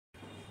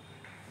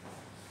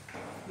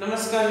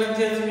नमस्कार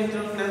विद्यार्थी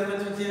मित्रों,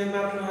 ज्ञानपथ विद्यालय में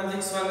आपનું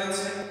हार्दिक स्वागत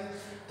છે।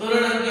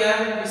 ધોરણ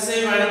 11 વિષય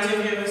વાણિજ્ય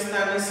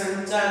વ્યવસ્થા અને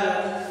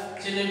સંચાલન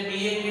જેને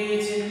બીએ કહીએ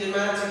છીએ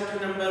તેમાં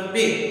ચેપ્ટર નંબર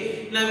 2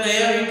 ના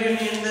ગયા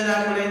વિડિયોની અંદર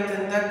આપણે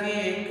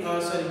ધંધાકીય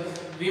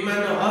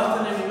વિમાનનો અર્થ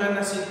અને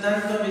વિમાનના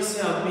સિદ્ધાંતો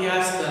વિશે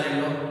અભ્યાસ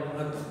કરેલો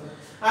હતો।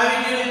 આ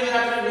વિડિયોની અંદર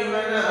આપણે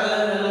વિમાનના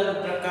અલગ અલગ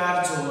પ્રકાર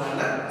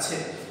જોવાના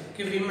છે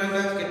કે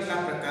વિમાનના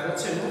કેટલા પ્રકારો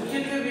છે।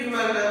 મુખ્યત્વે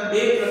વિમાનના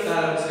બે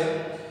પ્રકારો છે,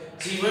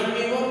 जीवन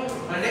वीमो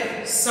અને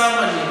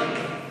સામાન્ય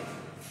વીમો।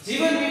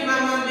 जीवन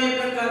વીમામાં બે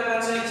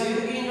પ્રકારના છે,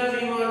 જિંદગીનો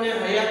વીમો અને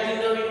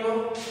હયાતીનો વીમો।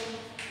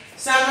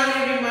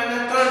 સામાન્ય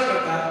વીમાના ત્રણ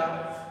પ્રકાર,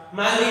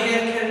 માલી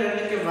હેરફેર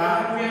એટલે કે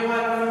વાહન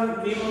વ્યવહારનો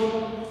વીમો,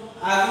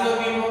 આગનો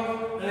વીમો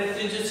અને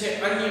ત્રીજો છે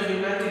અન્ય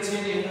વીમા કે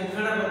જેની અંદર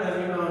ઘણા બધા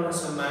વીમાઓનો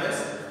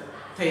સમાવેશ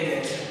થઈ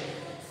જાય છે।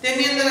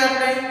 તેની અંદર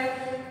આપણે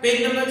પેજ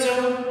નંબર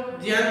 14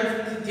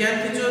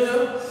 ધ્યાનથી જોજો।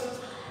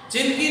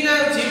 जिंदगीना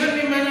जीवन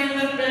वीमाની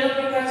અંદર પહેલો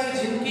પ્રકાર છે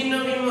જિંદગીનો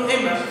વીમો।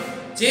 એમાં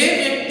જે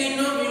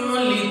વ્યક્તિનો વીમો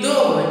લીધો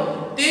હોય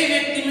તે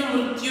વ્યક્તિનું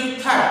મૃત્યુ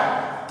થાય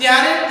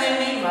ત્યારે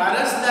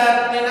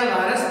તેના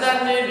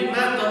વારસદારને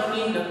વીમા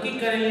કંપની નક્કી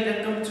કરેલી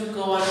રકમ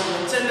ચૂકવવાનું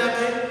વચન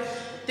આપે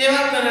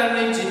તેવા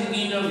કરારને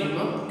જિંદગીનો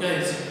વીમો કહે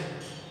છે।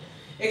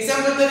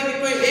 એક્ઝામ્પલ તરીકે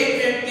કોઈ એક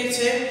વ્યક્તિ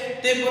છે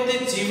તે પોતે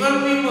જીવન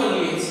વીમો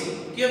લે છે।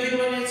 કયો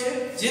વીમો લે છે?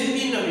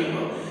 જિંદગીનો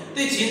વીમો।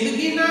 તે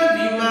જિંદગીના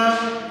વીમા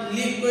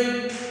કોઈ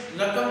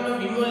રકમનો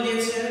વીમો લે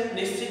છે,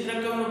 નિશ્ચિત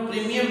રકમનું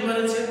પ્રીમિયમ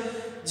ભરે છે।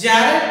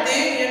 જ્યારે તે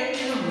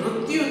વ્યક્તિનું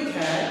મૃત્યુ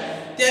થાય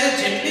ત્યારે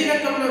જેટલી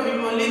રકમનો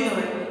વીમો લીધો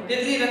હોય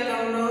તેટલી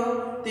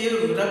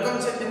રકમ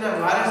છે તેના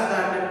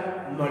વારસદારને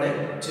મળે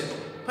છે।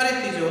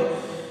 ફરીથી જો,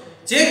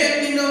 જે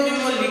વ્યક્તિનો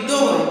વીમો લીધો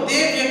હોય તે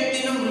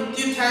વ્યક્તિનું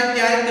મૃત્યુ થાય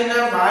ત્યારે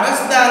તેના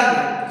વારસદારને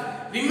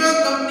વીમા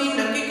કંપની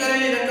નક્કી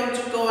કરેલી રકમ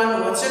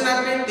ચૂકવવાનું વચન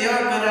આપે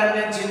તેવા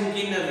કરારને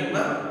જિંદગીના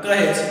વીમા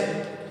કહે છે।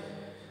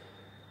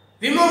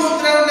 વીમો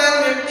ઉતરાવનાર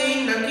વ્યક્તિ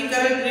નક્કી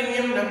કરેલ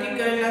પ્રીમિયમ નક્કી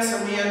કરેલા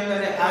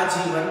સમયાંતરે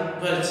આજીવન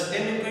ભરશે।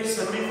 તેની કોઈ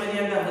સમય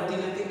મર્યાદા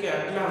હોતી નથી કે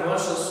આટલા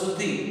વર્ષ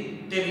સુધી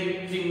તે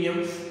પ્રીમિયમ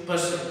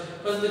ભરશે,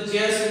 પરંતુ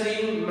જ્યાં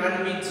સુધી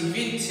માનવી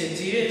જીવે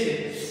છે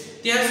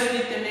ત્યાં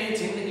સુધી તેને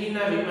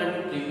જિંદગીના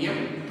વીમાનું પ્રીમિયમ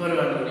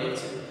ભરવાનું રહે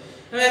છે।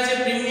 હવે જે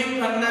પ્રીમિયમ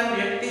ભરનાર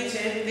વ્યક્તિ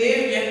છે તે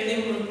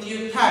વ્યક્તિનું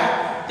મૃત્યુ થાય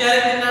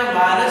ત્યારે તેના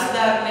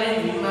વારસદારને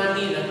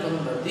વીમાની રકમ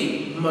બધી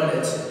મળે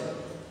છે।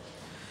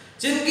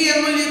 જિંદગી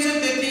અમૂલ્ય છે,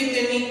 તેથી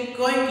તેની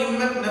કોઈ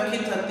કિંમત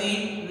નક્કી થતી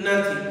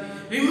નથી।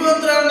 વીમો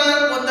ઉતરાવનાર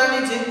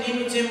પોતાની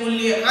જિંદગીનું જે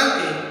મૂલ્ય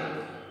આંકે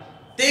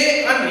તે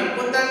અને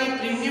પોતાની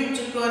પ્રીમિયમ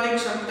ચૂકવવાની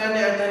ક્ષમતાને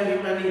આધારે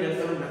વીમાની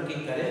રકમ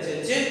નક્કી કરે છે।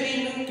 જે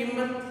તેની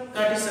કિંમત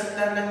કાઢી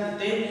શકતા નથી,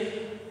 તે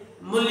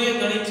મૂલ્ય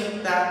ગણી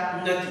શકતા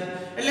નથી,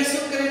 એટલે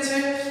શું કરે છે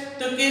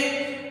તો કે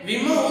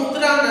વીમો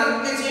ઉતરાવનાર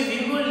કે જે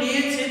વીમો લે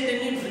છે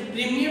તેની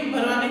પ્રીમિયમ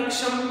ભરવાની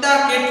ક્ષમતા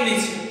કેટલી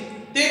છે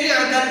તેને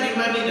આધારે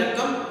વીમાની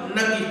રકમ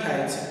નક્કી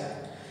થાય છે।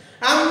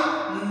 આમ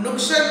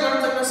નુકસાન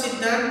વળતરનો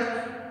સિદ્ધાંત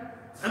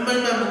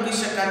અમલમાં મૂકી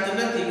શકાતો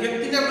નથી।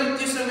 વ્યક્તિના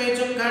મૃત્યુ સમયે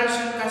જો કારણ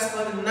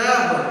શંકાસ્પદ ના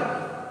હોય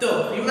તો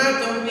વીમા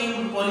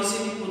કંપની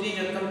પોલિસીની પૂરી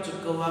રકમ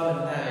ચૂકવવા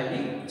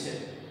બંધાયેલી છે।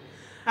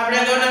 આપણે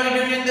અગાઉના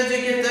વિડિયોની અંદર જે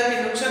કહેતા કે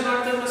નુકસાન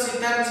વળતરનો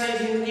સિદ્ધાંત છે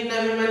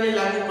જિંદગીના વીમાને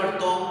લાગુ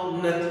પડતો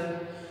નથી।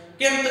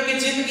 કેમ તો કે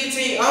જિંદગી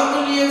છે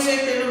અમૂલ્ય છે,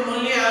 તેનું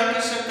મૂલ્ય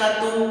આંકી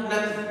શકાતું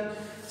નથી।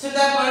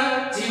 છતાં પણ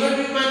જીવન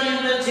વીમાની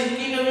અંદર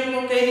જિંદગીનો વીમો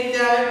કઈ રીતે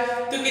આવે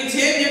તો કે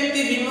જે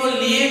વ્યક્તિ વીમો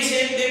લે છે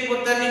તે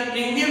પોતાની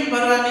પ્રીમિયમ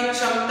ભરવાની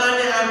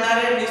ક્ષમતાને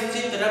આધારે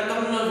નિશ્ચિત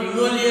રકમનો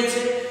વીમો લે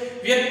છે।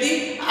 વ્યક્તિ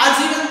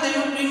આજીવન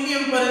તેનું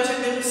પ્રીમિયમ ભરે છે,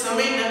 તેનો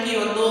સમય નક્કી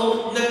હોતો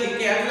નથી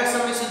કે આટલા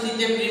સમય સુધી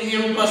તે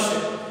પ્રીમિયમ ભરશે।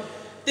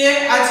 તે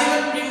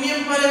આજીવન પ્રીમિયમ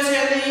ભરે છે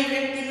અને એ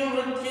વ્યક્તિનું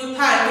મૃત્યુ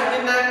થાય તો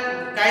તેના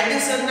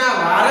કાયદેસરના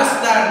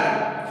વારસદારને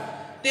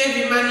તે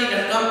વીમાની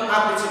રકમ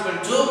આપે છે। પણ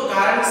જો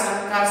કારણ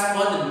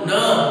શંકાસ્પદ ન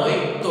હોય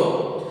તો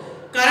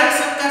કારણ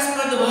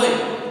શંકાસ્પદ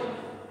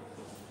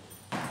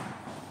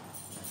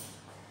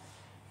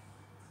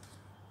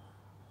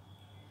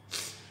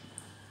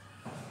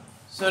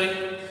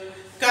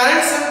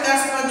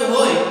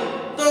હોય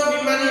તો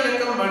વીમાની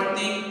રકમ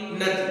મળતી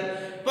નથી।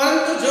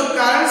 પરંતુ જો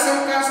કારણ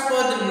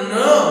શંકાસ્પદ ન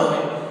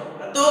હોય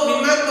તો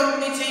વીમા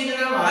કંપની છે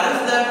તેના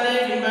વારસદારને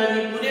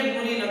વીમાની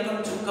પૂરેપૂરી રકમ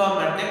ચૂકવવા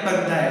માટે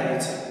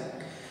બંધાયેલી છે।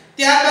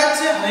 ત્યારબાદ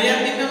છે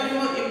હયાતીનો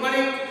વીમો। એ પણ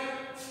એક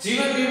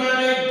જીવન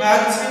વીમાનો એક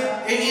ભાગ છે।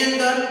 એની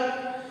અંદર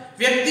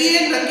વ્યક્તિએ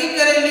નક્કી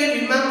કરેલી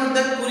વીમા મુદત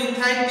પૂરી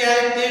થાય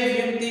ત્યારે તે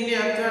વ્યક્તિને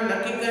અથવા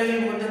નક્કી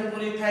કરેલી મુદત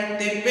પૂરી થાય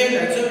તે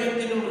પહેલા જો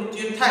વ્યક્તિનું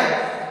મૃત્યુ થાય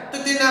તો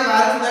તેના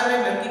વારસદારને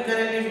નક્કી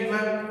કરેલી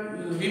વીમા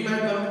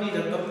કંપની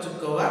રકમ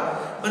ચૂકવવા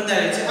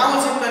બંધાયેલી છે। આવો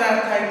જે કરાર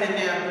થાય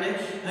તેને આપણે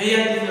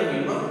હયાતીનો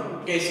વીમો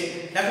કહીશું।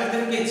 દાખલા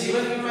તરીકે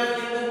જીવન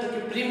વીમાની અંદર તો કે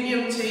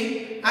પ્રીમિયમ છે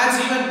આ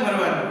જીવન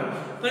ભરવાનું,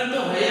 પરંતુ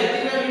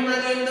હયાતીના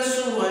વીમાની અંદર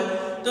શું હોય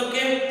તો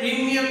કે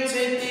પ્રીમિયમ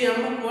છે તે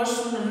અમુક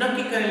વર્ષનું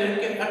નક્કી કરેલું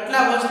કે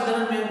આટલા વર્ષ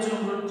દરમિયાન જો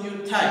મૃત્યુ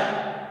થાય,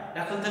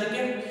 દાખલા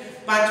તરીકે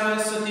 5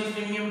 વર્ષ સુધી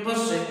પ્રીમિયમ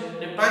ભરશે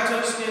અને 5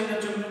 વર્ષની અંદર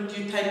જો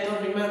મૃત્યુ થાય તો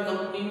વીમા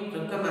કંપની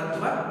રકમ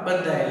આપવા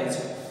બંધાયેલી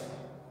છે।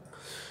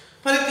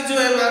 ફરીથી જો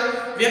એમાં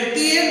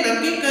વ્યક્તિએ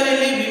નક્કી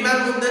કરેલી વીમા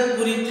મુદત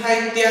પૂરી થાય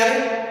થાય ત્યારે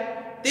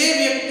તે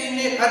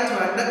વ્યક્તિને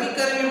અથવા નક્કી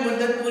કરેલી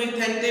મુદત પૂરી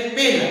થાય તે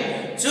પહેલા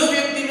જો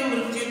વ્યક્તિનું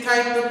મૃત્યુ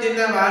થાય તો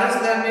તેના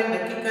વારસદારને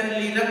નક્કી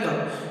કરેલી રકમ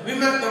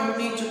વીમા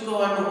કંપની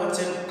ચૂકવવાનું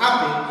વચન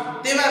આપે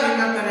તેવા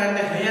વીમા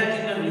કરારને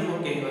હયાતીનો વીમો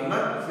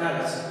કહેવામાં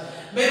આવે છે.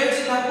 બે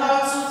વચ્ચે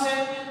તફાવત શું છે?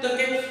 તો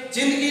કે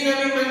જિંદગીના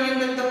વીમાની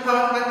અંદર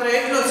તફાવત માત્ર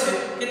એટલો છે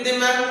કે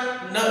તેમાં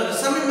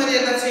સમય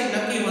મર્યાદા છે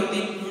નક્કી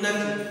હોતી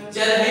નથી.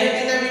 જ્યારે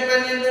હયાતીના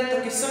વીમાની અંદર તો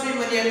કે સમય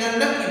મર્યાદા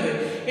નક્કી હોય.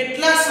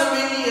 એટલા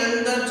સમયની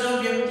અંદર જો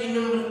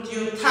વ્યક્તિનું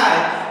મૃત્યુ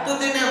થાય તો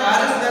તેના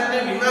વારસદારને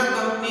વીમા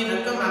કંપની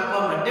રકમ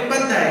આપવા માટે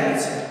બંધાયેલી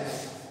છે.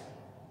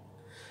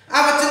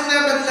 આ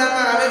વચનના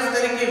બદલામાં આવેજ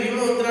તરીકે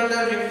વીમો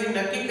ઉતરાવનાર વ્યક્તિ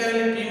નક્કી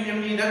કરેલી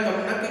પ્રીમિયમની રકમ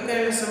નક્કી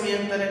કરેલા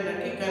સમયાંતરે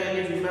નક્કી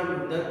કરેલી વીમા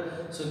મુદત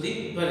સુધી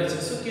ભરે છે.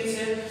 શું કહે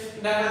છે?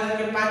 દાખલા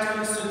તરીકે 5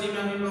 વર્ષ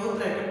સુધીનો વીમો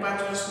ઉતરાય કે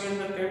 5 વર્ષની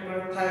અંદર કંઈ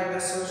પણ થાય,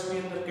 10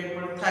 વર્ષની અંદર કંઈ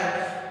પણ થાય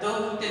તો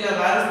તેના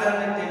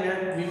વારસદારને તેના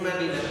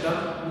વીમાની રકમ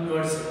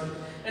મળશે.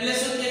 એટલે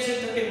શું કહે છે?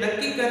 તો કે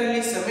નક્કી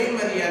કરેલી સમય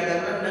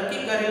મર્યાદામાં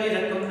નક્કી કરેલી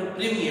રકમનું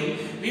પ્રીમિયમ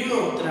વીમો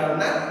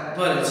ઉતરાવનાર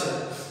ભરે છે.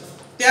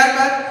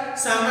 ત્યારબાદ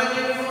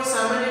સામાન્ય વીમો.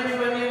 સામાન્ય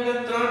વીમાની અંદર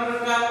 3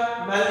 પ્રકાર: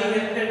 માલની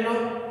હેરફેરનો,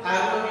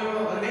 આગનો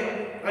વીમો અને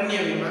અન્ય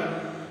વીમા.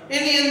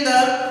 એની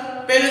અંદર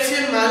પહેલું છે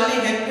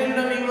માલની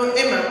હેરફેરનો વીમો.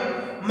 એમાં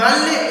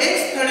માલને એક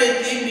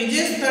સ્થળેથી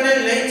બીજે સ્થળે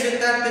લઈ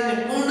જતા તેને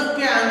પૂર્ણ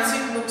કે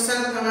આંશિક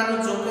નુકસાન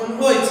થવાનું જોખમ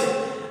હોય છે.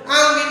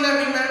 આ અંગેના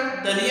વીમા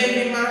દરિયાઈ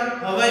વીમા,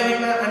 હવાઈ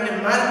વીમા અને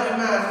માર્ગ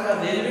વીમા અથવા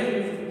રેલવે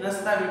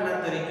રસ્તા વીમા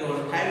તરીકે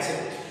ઓળખાય છે.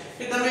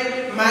 કે તમે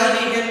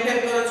માલની હેરફેર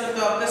કરો છો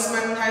તો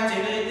અકસ્માત થાય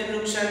જેને લીધે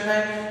નુકસાન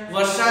થાય,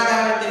 વરસાદ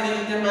આવે તેને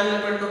લીધે માલને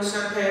પણ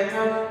નુકસાન થાય,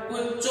 અથવા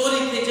કોઈ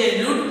ચોરી થઈ જાય,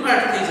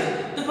 લૂંટફાટ થઈ જાય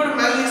તો પણ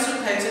માલને શું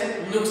થાય છે?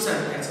 નુકસાન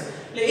થાય છે.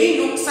 એટલે એ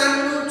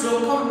નુકસાનનું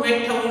જોખમ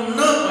વેઠવું ન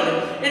પડે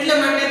એટલા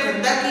માટે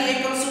ધંધાકીય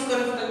એકમ શું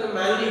કરે તો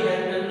માલની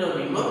હેરફેરનો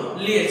વીમો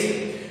લે છે.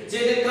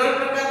 જેને 3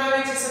 પ્રકારના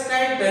વેચી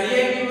શકાય: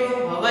 દરિયાઈ વીમો,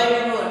 હવાઈ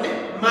વીમો અને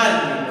માર્ગ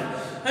વીમો.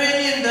 હવે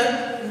એની અંદર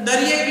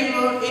દરિયાઈ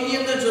વીમો, એની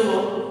અંદર જોવો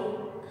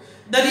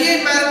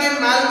દરિયાઈ માર્ગે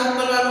માલ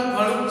મોકલવાનું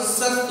ઘણું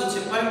સસ્તું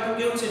છે પરંતુ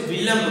કેવું છે?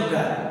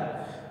 વિલંબકારી.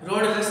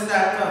 રોડ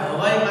રસ્તા અથવા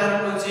હવાઈ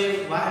માર્ગનો જે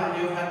વાહન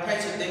વ્યવહાર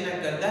થાય છે તેના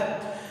કરતા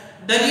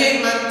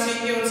દરિયાઈ માર્ગ છે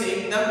કેવો છે?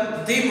 એકદમ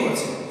ધીમો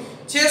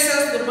છે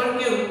સસ્તું પણ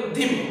કેવું?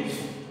 ધીમું.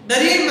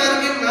 દરિયાઈ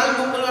માર્ગે માલ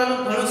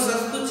મોકલવાનું ઘણું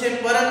સસ્તું છે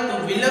પરંતુ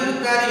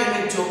વિલંબકારી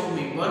અને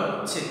જોખમી પણ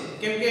છે.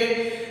 કેમ કે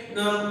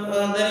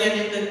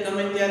દરિયાની અંદર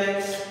ગમે ત્યારે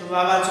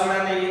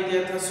વાવાઝોડાને લીધે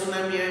અથવા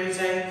સુનામી આવી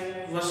જાય,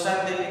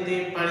 વરસાદને લીધે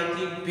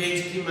પાણીથી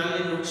ભેજથી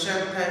માલને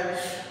નુકસાન થાય,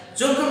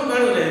 જોખમ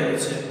ઘણું રહેલું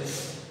છે.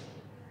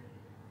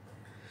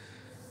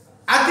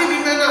 આથી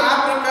વીમાનો આ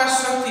પ્રકાર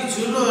સૌથી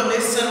જૂનો અને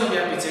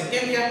સર્વવ્યાપી છે.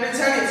 કેમ કે આપણે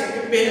જાણીએ છીએ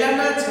કે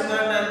પહેલાના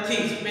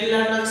જમાનાથી જ,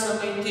 પહેલાના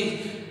સમયથી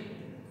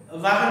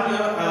વાહન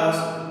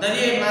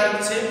દરિયાઈ માર્ગ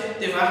છે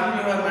તે વાહન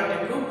વ્યવહાર માટે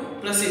ખૂબ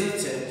પ્રસિદ્ધ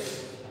છે.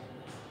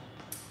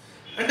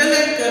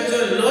 અંડરલાઈન કરજો,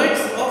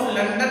 લોઇડ્સ ઓફ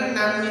લંડન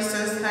નામની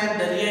સંસ્થાએ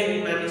દરિયાઈ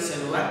વીમાની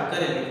શરૂઆત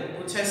કરેલી.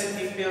 પૂછાય છે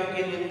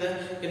પીપીઓકેની અંદર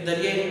કે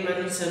દરિયાઈ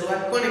વીમાની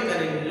શરૂઆત કોણે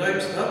કરેલી?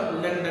 લોઇડ્સ ઓફ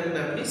લંડન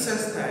નામની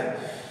સંસ્થાએ.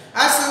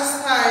 આ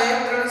સંસ્થાએ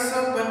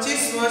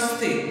 325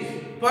 વર્ષથી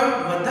પણ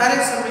વધારે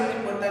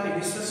સમયથી પોતાની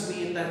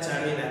વિશ્વસનીયતા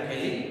જાળવી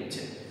રાખેલી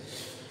છે.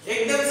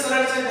 એકદમ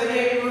સરળ છે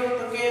દરિયાઈ વીમો.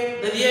 તો કે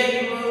દરિયાઈ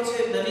વીમો છે,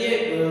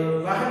 દરિયાઈ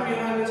વાહન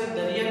વ્યવહારનો છે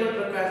દરિયાનો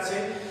પ્રકાર છે,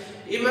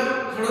 એમાં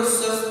ઘણો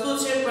સસ્તું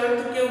છે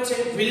પરંતુ કેવું છે?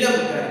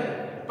 વિલંબકારી.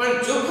 પણ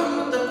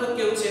જોખમનું તત્વ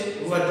કેવું છે?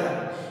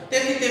 વધારે.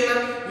 તેથી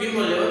તેમાં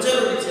વીમો લેવો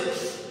જરૂરી છે.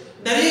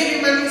 દરિયાઈ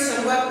વીમાની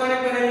શરૂઆત કોણે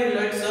કરેલી?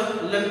 લોઇડ્સ ઓફ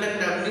લંડન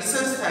નામની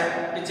સંસ્થાએ,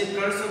 જે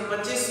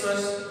 325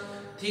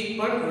 વર્ષથી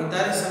પણ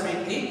વધારે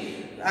સમયથી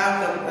આ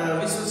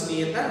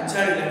વિશ્વસનીયતા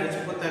જાળવી રાખે છે,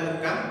 પોતાનું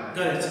કામ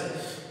કરે છે.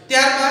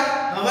 ત્યારબાદ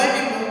હવાઈ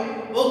વીમો.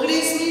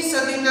 19મી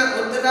સદીના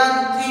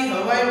ઉત્તરાર્ધથી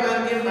હવાઈ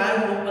માર્ગે માલ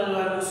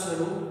મોકલવાનું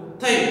શરૂ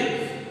થયું.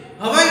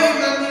 હવાઈ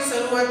વીમાની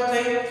શરૂઆત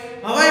થઈ.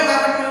 હવાઈ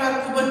વાહન વ્યવહાર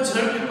ખૂબ જ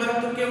ઝડપી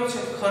પરંતુ કેવું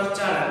છે?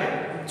 ખર્ચાળ અને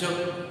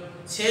જોખમી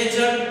છે.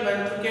 ઝડપી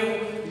પરંતુ કેવું?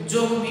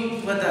 જોખમી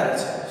વધારે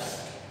છે.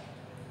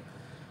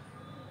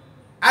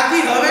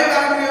 આથી હવાઈ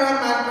વાહન વ્યવહાર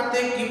મારફતે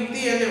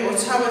કિંમતી અને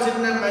ઓછા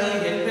વજનના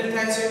માલની હેરફેર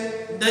થાય છે.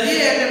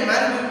 દરિયાઈ અને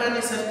માર્ગ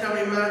વીમાની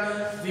સરખામણીમાં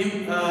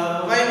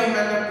હવાઈ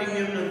વીમાના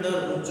પ્રીમિયમનો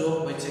દર ઊંચો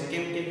હોય છે.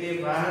 કેમ કે તે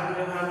વાહન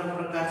વ્યવહારનો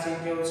પ્રકાર છે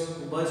કેવો છે?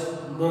 ખૂબ જ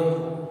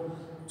મોંઘો,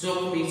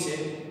 જોખમી છે,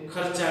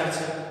 ખર્ચાળ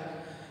છે.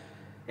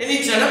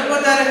 એની ઝડપ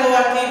વધારે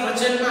હોવાથી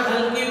વજનમાં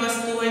હલકી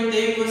વસ્તુ હોય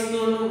તેવી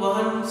વસ્તુઓનું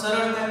વહન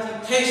સરળતાથી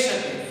થઈ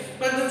શકે,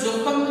 પરંતુ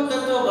જોખમનું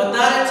તત્વ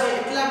વધારે છે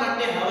એટલા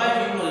માટે હવાઈ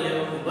વીમો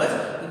લેવો ખૂબ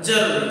જ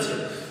જરૂરી છે.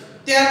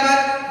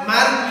 ત્યારબાદ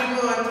માર્ગ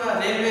વીમો અથવા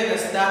રેલવે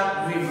રસ્તા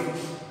વીમો.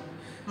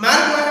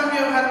 માર્ગ વાહન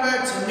વ્યવહારમાં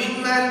જમીન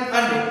માર્ગ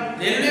અને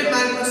રેલવે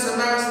માર્ગનો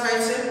સમાવેશ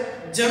થાય છે.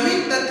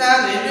 જમીન તથા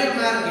રેલવે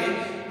માર્ગે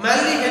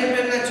માલની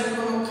હેરફેરના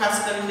જોખમો ખાસ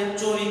કરીને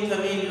ચોરી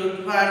થવી,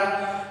 લૂંટફાટ,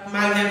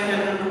 માલ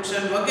હેરફેરનું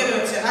નુકસાન વગેરે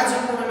છે. આ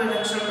જોખમોના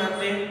રક્ષણ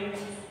માટે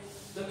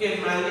તો કે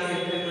માલની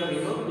હેરફેરનો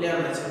વીમો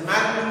લેવાનો છે.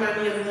 માર્ગ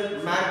વીમાની અંદર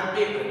માર્ગ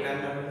 2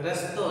 પ્રકારના,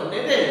 રસ્તો અને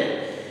રેલવે.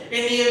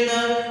 એની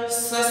અંદર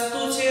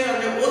સસ્તું છે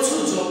અને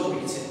ઓછું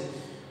જોખમી છે.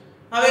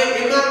 હવે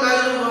એમાં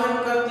માલનું વહન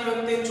કરતી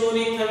વખતે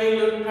ચોરી થવી,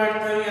 લૂંટફાટ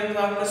થવી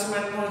અથવા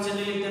અકસ્માત થાય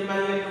જેને લીધે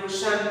માલને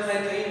નુકસાન થાય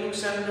તો એ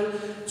નુકસાનનું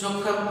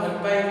જોખમ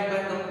ભરપાઈ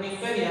વીમા કંપની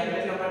કરી આપે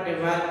એટલા માટે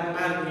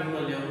માલ વીમો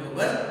લેવો ખૂબ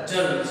જ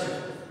જરૂરી છે.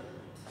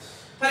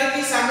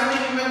 ફરીથી સામાન્ય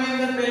વીમાની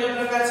અંદર પહેલો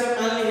પ્રકાર છે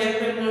માલની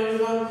હેરફેરનો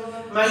વીમો.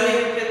 માલની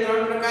હેરફેર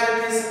ત્રણ પ્રકારે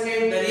થઈ શકે: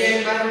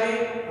 દરિયાઈ માર્ગે,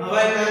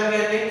 હવાઈ માર્ગે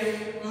અને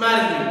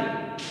માર્ગી.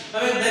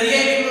 હવે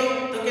દરિયાઈ વીમો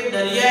તો કે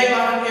દરિયાઈ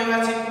વાહન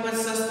વ્યવહાર છે ખૂબ જ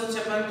સસ્તું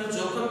છે પરંતુ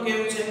જોખમ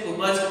કેવું છે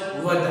ખૂબ જ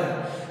વધારે.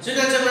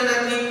 જૂના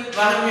જમાનાથી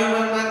વાહન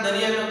વ્યવહારમાં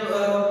દરિયાનો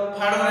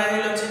ફાળો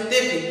રહેલો છે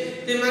તેથી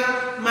તેમાં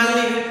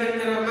માલની હેરફેર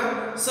કરવામાં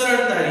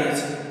સરળતા રહે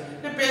છે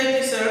અને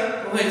પહેલેથી સરળ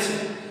હોય છે.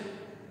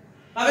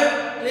 હવે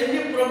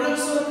એની પ્રોબ્લેમ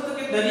શું હતો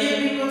કે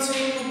દરિયાઈ વીમો છે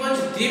એ ખૂબ જ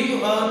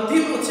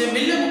ધીમો છે,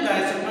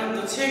 વિલંબકારી છે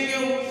પરંતુ છે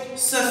કેવું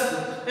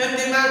સસ્તું. હવે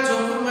તેમાં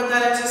જોખમ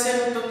વધારે છે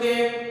શેનું તો કે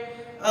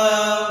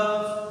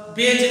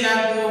ભેજ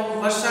લાગવો,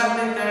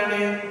 વરસાદને કારણે,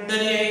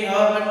 દરિયાઈ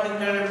હવામાનને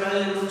કારણે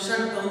માલને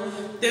નુકસાન થવું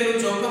તેનું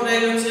જોખમ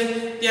રહેલું છે.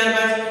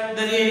 ત્યારબાદ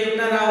દરિયાઈ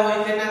લૂંટારા હોય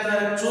તેના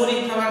દ્વારા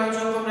ચોરી થવાનું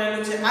જોખમ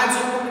રહેલું છે. આ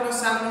જોખમનો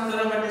સામનો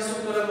કરવા માટે શું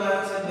કરવામાં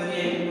આવે છે?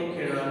 દરિયાઈ વીમો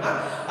ખેડવામાં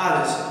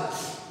આવે છે.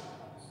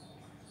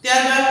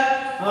 ત્યારબાદ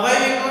હવાઈ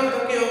વીમો તો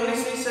કે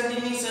 19મી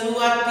સદીની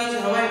શરૂઆતથી જ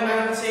હવાઈ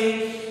માર્ગ છે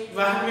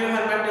વાહન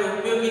વ્યવહાર માટે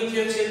ઉપયોગી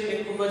થયો છે. તે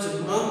ખૂબ જ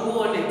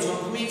મોંઘું અને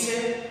જોખમી છે.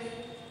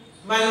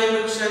 માલને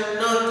નુકસાન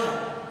ન થાય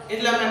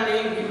એટલા માટે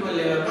વીમો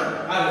લેવામાં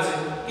આવે છે.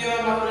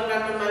 કેવા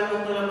પ્રકારનો માલ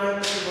મોકલવામાં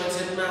આવે છે?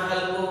 વજનમાં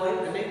હલકો હોય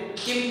અને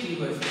કિંમતી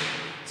હોય,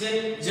 જે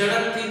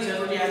ઝડપથી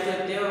જરૂરિયાત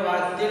હોય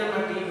તેના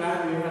માટે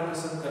વાહન વ્યવહાર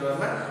પસંદ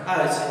કરવામાં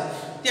આવે છે.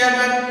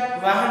 ત્યારબાદ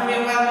વાહન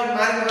વ્યવહાર અને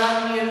માર્ગ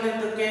વાહનની અંદર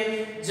તો કે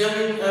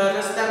જમીન,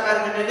 રસ્તા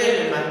માર્ગ અને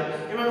રેલવે માર્ગ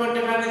એમાં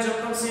મોટે ભાગે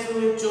જોખમ છે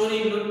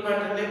ચોરી,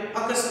 લૂંટફાટ અને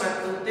અકસ્માત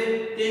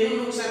તેનું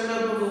નુકસાન ન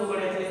ભોગવવું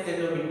પડે એટલે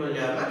તેનો વીમો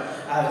લેવામાં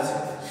આવે છે.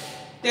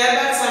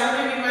 ત્યારબાદ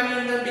સામાન્ય વીમાની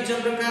અંદર બીજો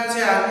પ્રકાર છે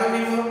આગનો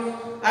વીમો.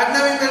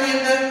 આગના વીમાની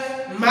અંદર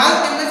માલ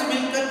તેમજ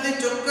મિલકતને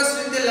ચોક્કસ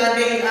રીતે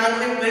લાગેલી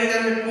આગને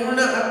પરિણામે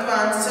પૂર્ણ અથવા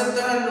અંશતઃ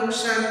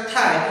નુકસાન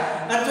થાય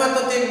અથવા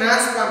તો તે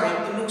નાશ પામે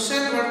તો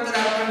નુકસાન વળતર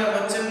આપવાના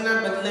વચનના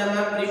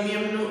બદલામાં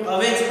પ્રીમિયમનું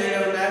અવેજ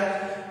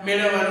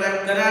મેળવવાના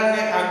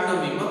કરારને આગનો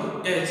વીમો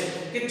કહે છે.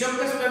 કે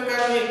ચોક્કસ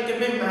પ્રકારનો કે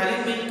ભાઈ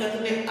મારી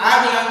મિલકતને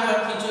આગ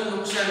લાગવાથી જો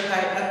નુકસાન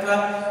થાય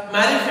અથવા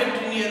મારી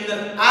ફેક્ટરીની અંદર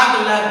આગ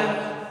લાગે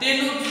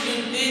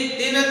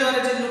તેના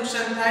દ્વારા જે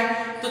નુકસાન થાય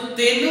તો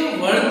તેનું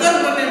વળતર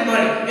મને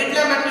મળે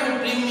એટલા માટે હું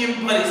પ્રીમિયમ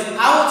ભરીશ.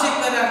 આવો જે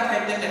કરાર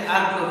થાય તેને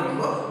આગનો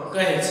વીમો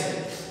કહે છે.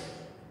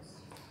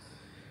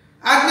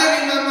 આગના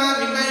વીમામાં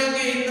વીમા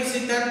યોગ્ય હિતનો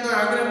સિદ્ધાંતનો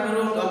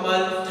આગ્રહપૂર્વક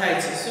અમલ થાય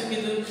છે. શું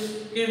કીધું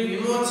કે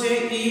વીમો છે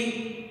એ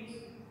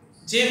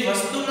જે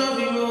વસ્તુનો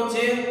વીમો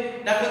છે,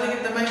 દાખલા તરીકે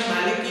તમારી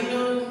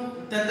માલિકીનો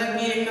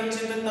ધંધાકીય એકમ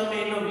છે તો તમે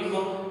એનો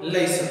વીમો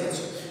લઈ શકો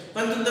છો.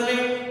 પરંતુ તમે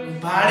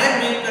ભાડે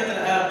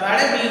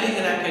બિલ્ડિંગ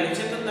રાખેલું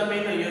છે તો તમે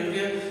એનો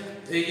યોગ્ય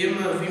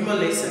વીમો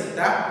લઈ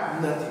શકતા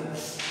નથી.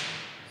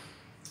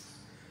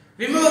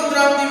 વીમો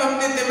ઉતરાવતી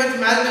વખતે તેમજ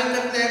માલ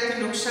મિલકતને આથી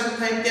નુકસાન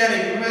થાય ત્યારે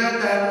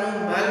વીમાદારનું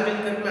માલ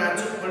મિલકતમાં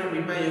અચૂકપણે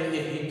વીમા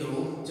યોગ્ય હિત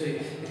હોવું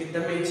જોઈએ. એટલે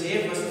તમે જે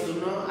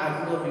વસ્તુનો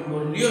આગનો વીમો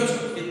લ્યો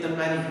છો તે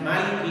તમારી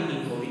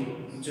માલિકીની હોવી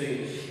જોઈએ,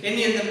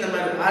 એની અંદર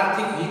તમારું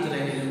આર્થિક હિત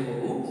રહેલું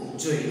હોવું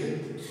જોઈએ.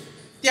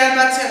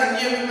 ત્યારબાદ છે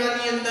અન્ય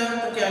વીમાની અંદર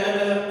તો કે અલગ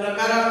અલગ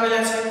પ્રકારો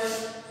આપેલા છે.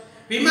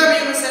 વીમા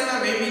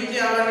વ્યવસાયમાં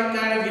વૈવિધ્ય આવવાને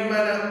કારણે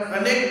વીમાના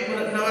અનેક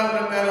નવા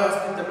પ્રકારો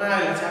અસ્તિત્વમાં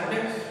આવેલા છે. આપણે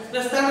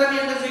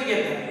પ્રસ્તાવનાની અંદર જે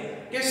કહેતા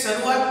કે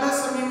શરૂઆતના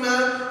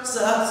સમયમાં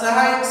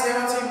સહાયક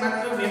સેવા છે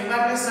માત્ર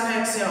વેપારને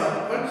સહાયક સેવા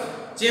હતી, પણ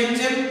જેમ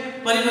જેમ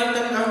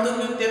પરિવર્તન આવતું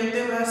ગયું તેમ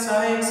તેમ આ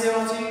સહાયક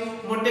સેવા છે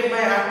મોટે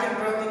પાયે આર્થિક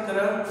પ્રવૃત્તિ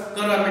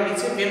કરવા માંડી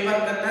છે, વેપાર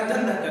કરતા,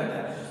 ધંધા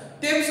કરતા.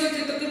 તેમ શું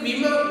છે તો કે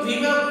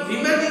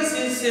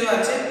વીમાની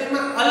સેવા છે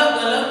તેમાં અલગ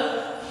અલગ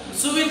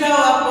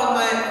સુવિધાઓ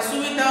આપવામાં આવે,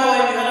 સુવિધાઓ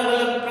આવી, અલગ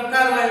અલગ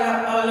પ્રકારો આવ્યા,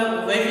 અલગ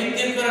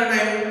વૈવિધ્યકરણ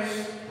આવ્યું.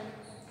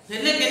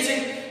 એટલે કે છે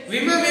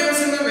વીમા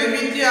વ્યવસાયમાં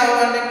વૈવિધ્ય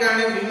આવવાને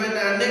કારણે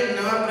વીમાના અનેક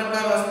નવા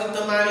પ્રકારો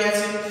અસ્તિત્વમાં આવ્યા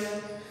છે.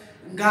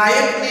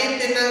 ગાયકને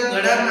તેના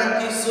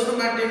ગળામાંથી સૂર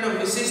માટેનો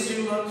વિશિષ્ટ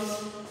વીમો.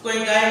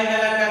 કોઈ ગાયક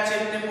કલાકાર છે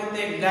તે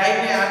પોતે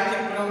ગાયને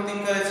આર્થિક પ્રવૃત્તિ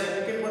કરે છે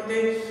કે પોતે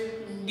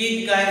ગીત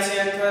ગાય છે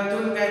અથવા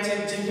ધૂન ગાય છે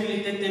જેને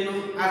લીધે તેનું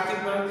આર્થિક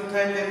પ્રવૃત્તિ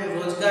થાય, તેનો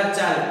રોજગાર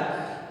ચાલે.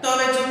 તો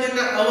હવે જો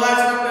તેના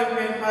અવાજમાં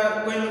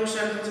કોઈ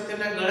નુકસાન પહોંચે,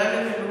 તેના ગળાને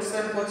કોઈ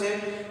નુકસાન પહોંચે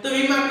તો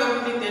વીમા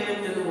કંપની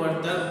તેનું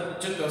વળતર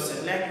ચૂકવશે.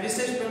 એટલે એક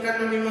વિશેષ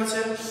પ્રકારનો વીમો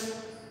છે.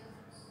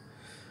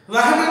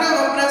 વાહનોના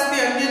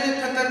વપરાશથી અન્યને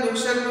થતા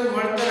નુકસાનનું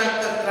વળતર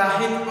આપતા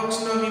ત્રાહિત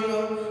પક્ષનો વીમો,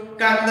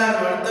 કામદાર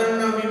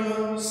વળતરનો વીમો,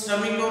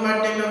 શ્રમિકો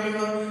માટેનો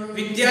વીમો,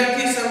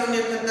 વિદ્યાર્થી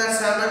સમૂહને થતા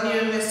સામાન્ય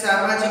અને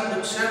સામાજિક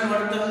નુકસાન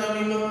વળતરનો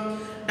વીમો,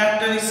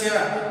 ડોક્ટરી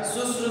સેવા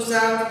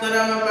શુશ્રૂષા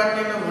કરાવવા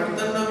માટેનો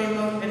વળતરનો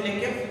વીમો એટલે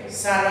કે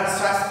સારા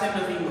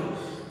સ્વાસ્થ્યનો વીમો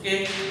કે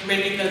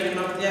મેડિકલ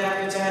વીમો. ત્યારે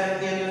આપણે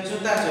જાહેરાતની અંદર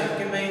જોતા જોઈએ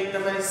કે ભાઈ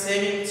તમારી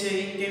સેવિંગ છે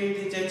એ કેવી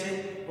રીતે જાય છે,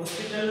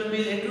 હોસ્પિટલનું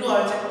બિલ એટલું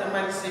આવે છે કે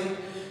તમારી સેવિંગ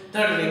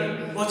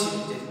ઓછી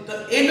થઈ જાય તો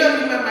એના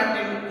વીમા માટે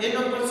એનો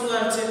પણ શું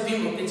આવે છે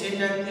વીમો કે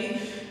જેનાથી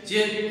જે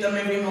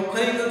તમે વીમો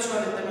ખરીદો છો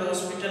અને તમે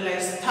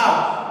હોસ્પિટલાઇઝ થાવ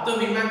તો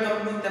વીમા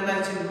કંપની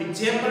તમારી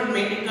જે પણ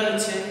મેડિકલ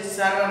છે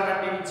સારવાર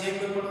માટે જે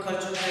કોઈ પણ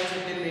ખર્ચો થાય છે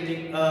તે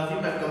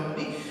વીમા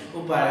કંપની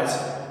ઉપાડે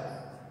છે.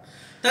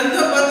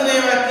 તંતોબદ્ધ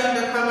રહેવાથી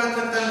નફામાં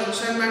થતા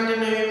નુકસાન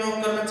માટેનો વીમો,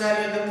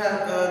 કર્મચારીઓ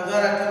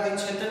દ્વારા થતી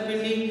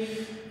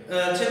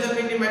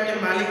છેતરપિંડી માટે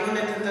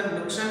માલિકોને થતા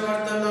નુકસાન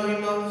વળતરનો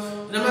વીમો,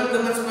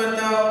 રમતગમત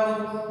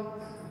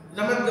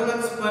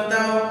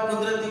સ્પર્ધાઓ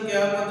કુદરતી કે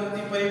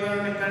અકુદરતી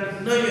પરિબળોને કારણે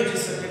ન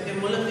યોજી શકે તે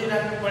મુલતવી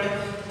રાખવી પડે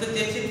તો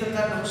તેથી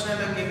થતા નુકસાન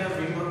અંગેનો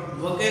વીમો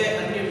વગેરે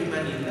અન્ય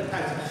વીમાની અંદર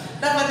થાય છે.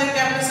 દાખલા તરીકે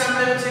આપણે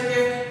સાંભળ્યું છે કે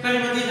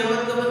ઘણી બધી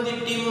રમતગમતની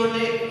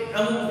ટીમોને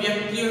અમુક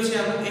વ્યક્તિઓ છે,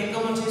 અમુક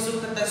એકમો છે શું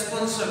કરતા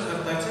સ્પોન્સર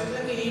કરતા છે,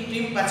 એટલે કે એ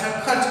ટીમ પાછળ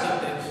ખર્ચ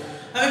કરતા.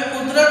 હવે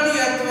કુદરતી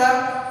અથવા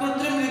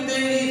કૃત્રિમ રીતે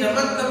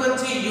રમતગમત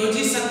છે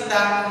યોજી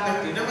શકતા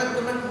નથી,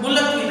 રમતગમત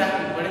મુલતવી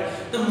રાખવી પડે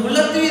તો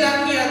મુલતવી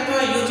રાખી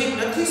અથવા યોજી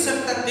નથી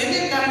શકતા તેને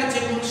કારણે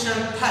જે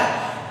નુકસાન થાય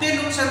તે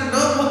નુકસાન ન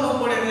ભોગવવું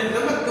પડે એટલે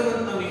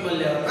રમતગમતનો વીમો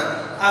લેવામાં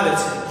આવે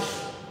છે.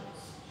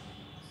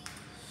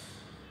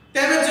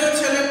 ત્યારબાદ જો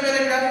છેલ્લો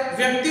પેરેગ્રાફ,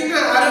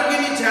 વ્યક્તિના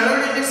આરોગ્યની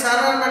જાળવણીને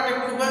સારવાર માટે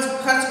ખૂબ જ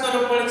ખર્ચ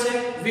કરવો પડે છે.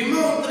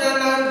 વીમો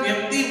ઉતરાવનાર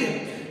વ્યક્તિને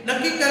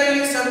નક્કી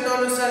કરેલી શરતો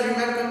અનુસાર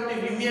વીમા કંપની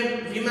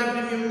વીમા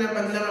પ્રીમિયમના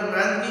બદલામાં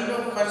માંદગીનો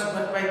ખર્ચ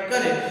ભરપાઈ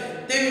કરે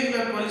તે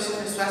વીમા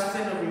પોલિસીને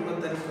સ્વાસ્થ્યનો વીમો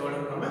તરીકે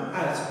ઓળખવામાં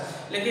આવે છે.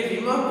 એટલે કે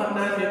વીમો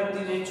ભરનાર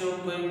વ્યક્તિને જો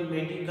કોઈ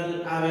મેડિકલ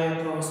આવે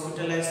અથવા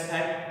હોસ્પિટલાઇઝ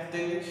થાય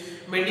તે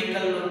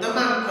મેડિકલનો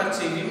તમામ ખર્ચ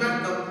વીમા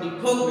કંપની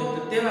ભોગવે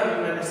તો તેવા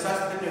વીમાને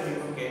સ્વાસ્થ્યનો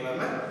વીમો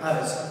કહેવામાં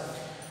આવે છે.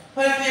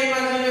 ફરીથી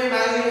એકવાર જોઈએ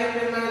માલની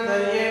હેઠળના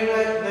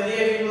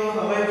દરિયાઈ વીમો,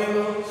 હવાઈ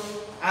વીમો,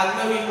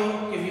 આગનો વીમો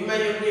કે વીમા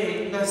યોગ્ય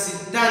હિતના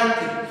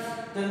સિદ્ધાંતથી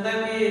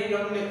ધંધાકીય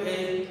એકમને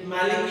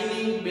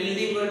માલિકીની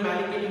બિલ્ડિંગ હોય,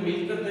 માલિકીની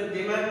મિલકત હોય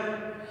તેમાં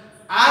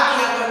આગ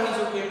લાગવાથી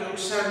જો કોઈ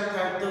નુકસાન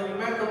થાય તો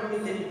વીમા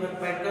કંપની તેની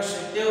ભરપાઈ કરશે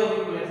તેવો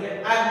વીમો એટલે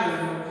આગનો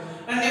વીમો.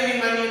 અન્ય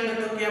વીમાની અંદર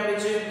તો કે આપણે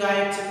જે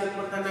ગાય છે તો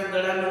પોતાના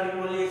ગળાનો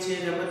વીમો લે છે,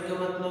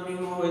 રમતગમતનો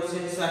વીમો હોય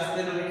છે,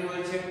 સ્વાસ્થ્યનો વીમો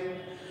હોય છે,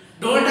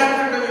 ઢોર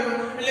ઢાંખરનો વીમો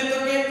એટલે તો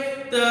કે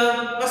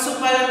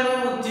પશુપાલનનો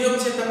ઉદ્યોગ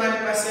છે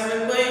તમારી પાસે, હવે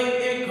કોઈ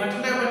એવી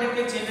ઘટના બને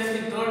કે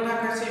જેનાથી ઢોર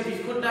ઢાંખર છે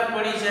વિખૂટા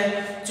પડી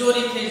જાય,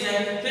 ચોરી થઈ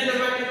જાય તો એના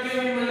માટે કેવો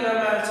વીમો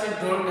લેવામાં આવે છે?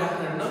 ઢોર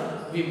ઢાંખરનો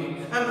વીમો.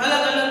 આમ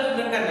અલગ અલગ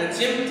પ્રકારના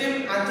જેમ જેમ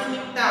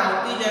આધુનિકતા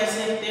આવતી જાય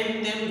છે તેમ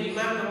તેમ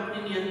વીમા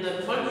કંપનીની અંદર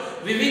પણ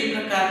વિવિધ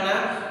પ્રકારના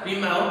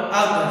વીમાઓ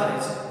આવતા જાય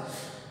છે.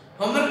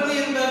 હોમવર્કની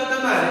અંદર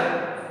તમારે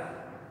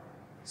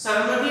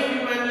સામાન્ય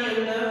વીમાની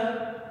અંદર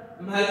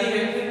માલની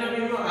હેઠળનો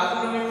વીમો,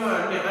 આગનો વીમો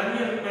અને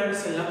અન્ય વીમા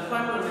વિશે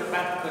લખવાનું અને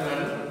પાઠ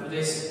કરવાનું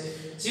રહેશે.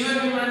 જીવન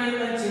વીમાની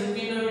અંદર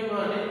જિંદગીનો વીમો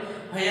અને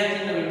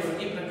હયાતીનો વીમો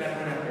એ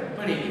પ્રકારના આપણે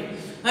ભણી ગયા.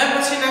 હવે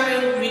પછીના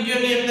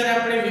વિડિયોની અંદર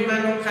આપણે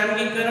વીમાનું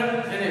ખાનગીકરણ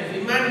અને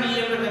વીમા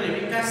નિયમન અને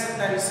વિકાસ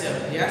સત્તા વિશે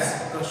અભ્યાસ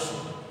કરશું.